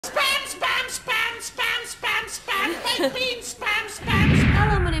baked beans, spam, spam.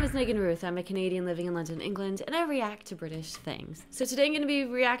 Hello, my name is Ruth. I'm a Canadian living in London, England, and I react to British things. So today I'm going to be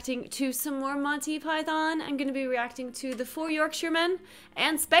reacting to some more Monty Python. I'm going to be reacting to the 4 Yorkshiremen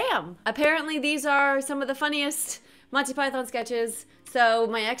and Spam. Apparently these are some of the funniest Monty Python sketches, so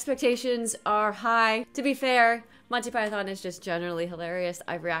my expectations are high. To be fair, Monty Python is just generally hilarious.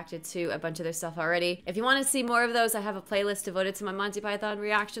 I've reacted to a bunch of their stuff already. If you want to see more of those, I have a playlist devoted to my Monty Python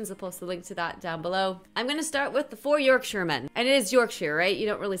reactions. I'll post the link to that down below. I'm going to start with the 4 Yorkshiremen. And it is Yorkshire, right? You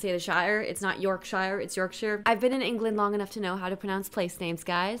don't really say the Shire. It's not Yorkshire, it's Yorkshire. I've been in England long enough to know how to pronounce place names,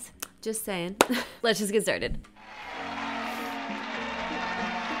 guys. Just saying. Let's just get started.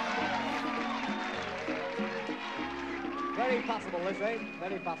 Very possible, this, eh?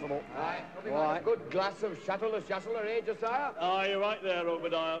 Very possible. Aye. Right. A good glass of Chateau Le Chasseler, eh, Josiah? Oh, you're right there,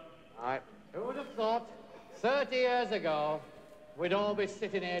 Obadiah. Aye. Who would have thought 30 years ago we'd all be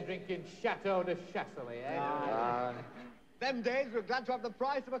sitting here drinking Chateau de Chasseler, eh? Aye. Them days we're glad to have the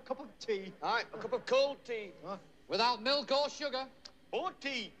price of a cup of tea. Aye, a cup of cold tea. Huh? Without milk or sugar. Or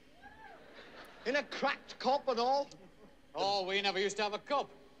tea. In a cracked cup and all. Oh, we never used to have a cup.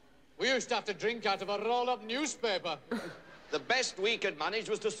 We used to have to drink out of a rolled-up newspaper. The best we could manage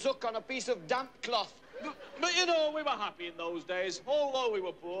was to suck on a piece of damp cloth. But you know, we were happy in those days, although we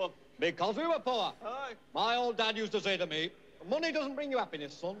were poor. Because we were poor. Aye. My old dad used to say to me, money doesn't bring you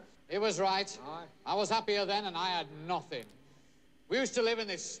happiness, son. He was right. Aye. I was happier then and I had nothing. We used to live in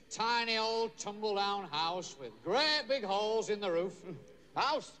this tiny old tumble-down house with great big holes in the roof.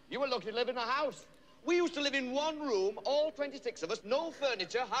 House? You were lucky to live in a house. We used to live in one room, all 26 of us, no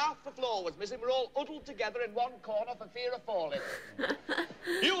furniture, half the floor was missing. We're all huddled together in one corner for fear of falling.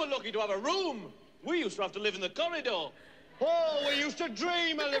 You were lucky to have a room. We used to have to live in the corridor. Oh, we used to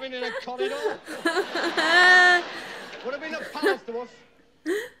dream of living in a corridor. Would have been a palace to us.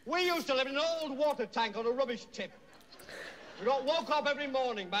 We used to live in an old water tank on a rubbish tip. We got woke up every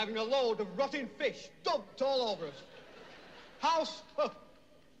morning by having a load of rotting fish dumped all over us. House?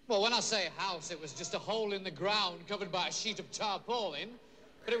 Well, when I say house, it was just a hole in the ground covered by a sheet of tarpaulin,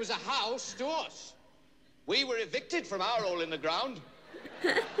 but it was a house to us. We were evicted from our hole in the ground.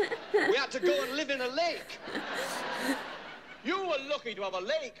 We had to go and live in a lake. You were lucky to have a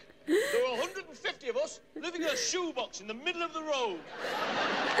lake. There were 150 of us living in a shoebox in the middle of the road.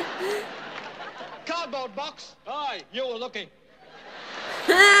 Cardboard box? Aye. You were lucky.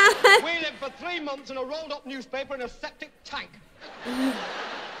 We lived for 3 months in a rolled-up newspaper in a septic tank.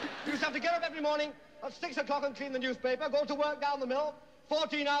 You used to have to get up every morning at 6 o'clock and clean the newspaper, go to work down the mill,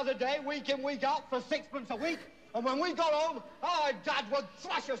 14 hours a day, week in, week out, for 6pence a week. And when we got home, our dad would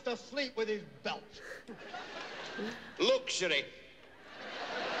thrash us to sleep with his belt. Luxury.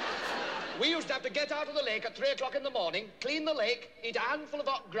 We used to have to get out of the lake at 3 o'clock in the morning, clean the lake, eat a handful of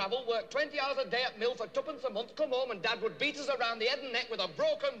hot gravel, work 20 hours a day at mill for 2pence a month, come home and Dad would beat us around the head and neck with a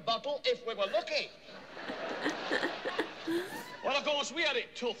broken bottle if we were lucky. Well, of course, we had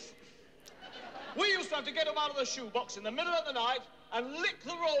it tough. We used to have to get them out of the shoebox in the middle of the night and lick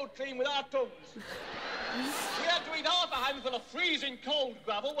the road clean with our tongues. We had to eat half a handful of freezing cold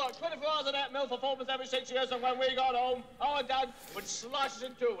gravel, work 24 hours a day at mill for 4 months every 6 years, and when we got home, our dad would slice us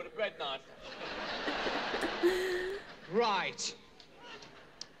in two with a bread knife. Right.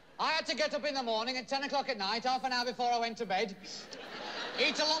 I had to get up in the morning at 10 o'clock at night, half an hour before I went to bed,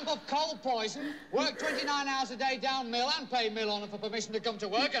 eat a lump of cold poison, work 29 hours a day down mill and pay mill owner for permission to come to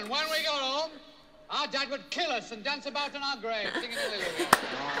work, and when we got home, our dad would kill us and dance about on our grave, singing hallelujah.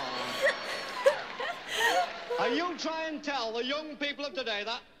 And you try and tell the young people of today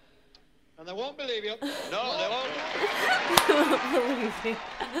that, and they won't believe you. No, they won't. I won't believe me.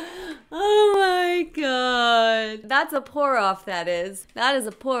 Oh my god. That's a pour-off, that is. That is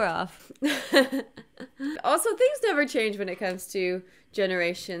a pour-off. Also, things never change when it comes to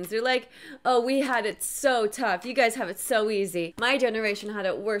generations. They're like, oh, we had it so tough. You guys have it so easy. My generation had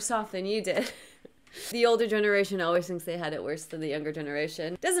it worse off than you did. The older generation always thinks they had it worse than the younger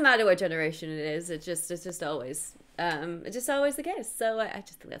generation. Doesn't matter what generation it is. It's just always the case. So I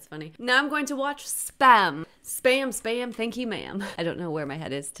just think that's funny. Now I'm going to watch Spam. Spam, spam, thank you, ma'am. I don't know where my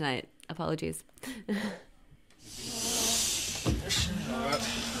head is tonight. Apologies.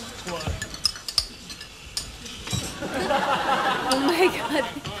 Oh my god.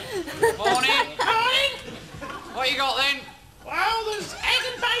 Morning. Morning. What you got then? Well, there's egg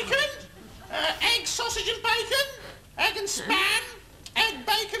and bacon, egg, sausage and bacon, egg and spam, egg,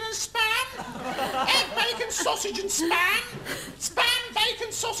 bacon and spam, egg, bacon, sausage and spam, spam,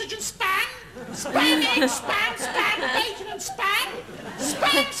 bacon, sausage and spam, spam, egg, spam, spam, bacon and spam,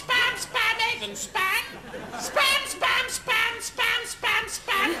 spam, spam, spam, egg and spam, spam, spam, spam, spam, spam,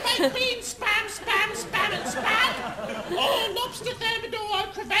 spam, baked beans, spam, spam, spam, and spam. Or lobster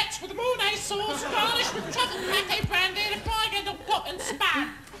thermidor crevettes with Mornay sauce, garnished with truffle pate brandy and a fried end of pot and spam.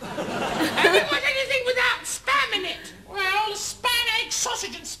 Have you got anything without spam in it? Well, spam, egg,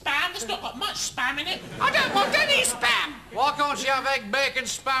 sausage and spam. There's not got much spam in it. I don't want any spam. Why can't you have egg, bacon,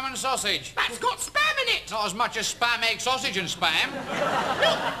 spam and sausage? That's got spam in it. Not as much as spam, egg, sausage and spam.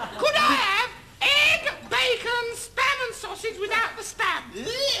 Look, could I have egg, bacon, spam and sausage without the spam?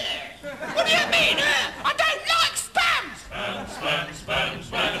 What do you mean? I don't like spam. Spam, spam, spam,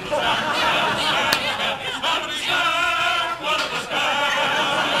 spam, and spam. Spam, spam, one of the spam.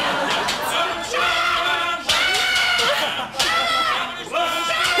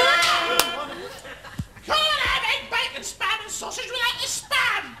 Sausage without the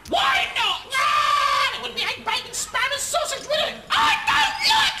spam! Why not? Ah, it wouldn't be egg, bacon, spam and sausage, would it? I don't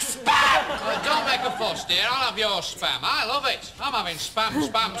like spam! Don't make a fuss, dear. I'll have your spam. I love it. I'm having spam,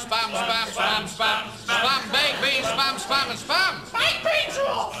 spam, spam, spam, spam, spam, spam, baked beans, spam, spam, and spam. Baked beans are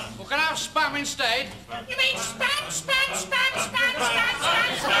off! Well, can I have spam instead? You mean spam, spam, spam, spam, spam,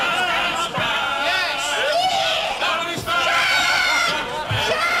 spam, spam, spam? Yes!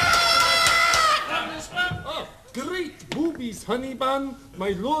 Great boobies, honey bun.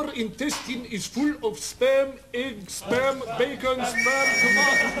 My lower intestine is full of spam, egg, spam, bacon, spam,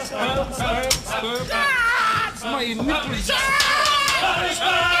 tomato, spam, spam, spam. My nipples.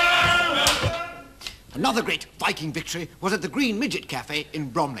 Another great Viking victory was at the Green Midget Cafe in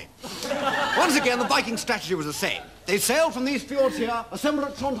Bromley. Once again, the Viking strategy was the same. They sailed from these fjords here, assembled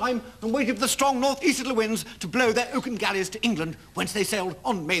at Trondheim, and waited for the strong northeasterly winds to blow their oaken galleys to England, whence they sailed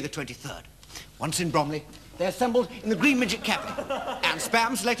on May the 23rd. Once in Bromley, they assembled in the Green Midget Cafe, and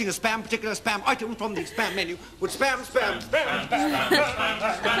Spam, selecting a particular spam item from the spam menu, would spam, spam, spam, spam,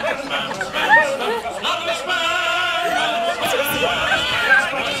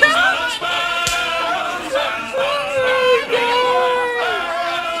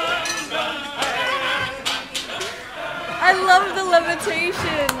 I love the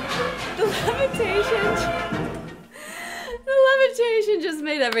levitation. The levitation. The levitation just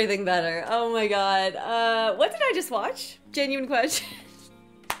made everything better. Oh my god. What did I just watch? Genuine question.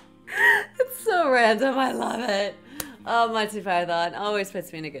 It's so random. I love it. Oh, Monty Python always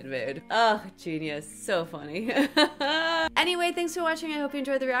puts me in a good mood. Oh, genius. So funny. Anyway, thanks for watching. I hope you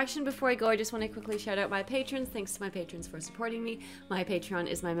enjoyed the reaction. Before I go, I just want to quickly shout out my patrons. Thanks to my patrons for supporting me. My Patreon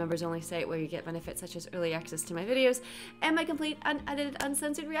is my members-only site where you get benefits such as early access to my videos and my complete, unedited,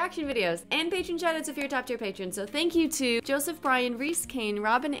 uncensored reaction videos. And patron shoutouts if you're a top-tier patron. So thank you to Joseph, Brian, Reese, Kane,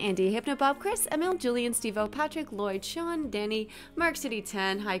 Robin, Andy, Hypnobob, Chris, Emil, Julian, Steve-O, Patrick, Lloyd, Sean, Danny, Mark City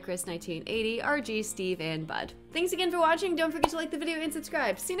 10, Hi Chris 1980, RG, Steve, and Bud. Thanks again for watching. Don't forget to like the video and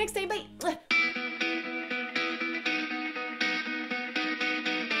subscribe. See you next time. Bye!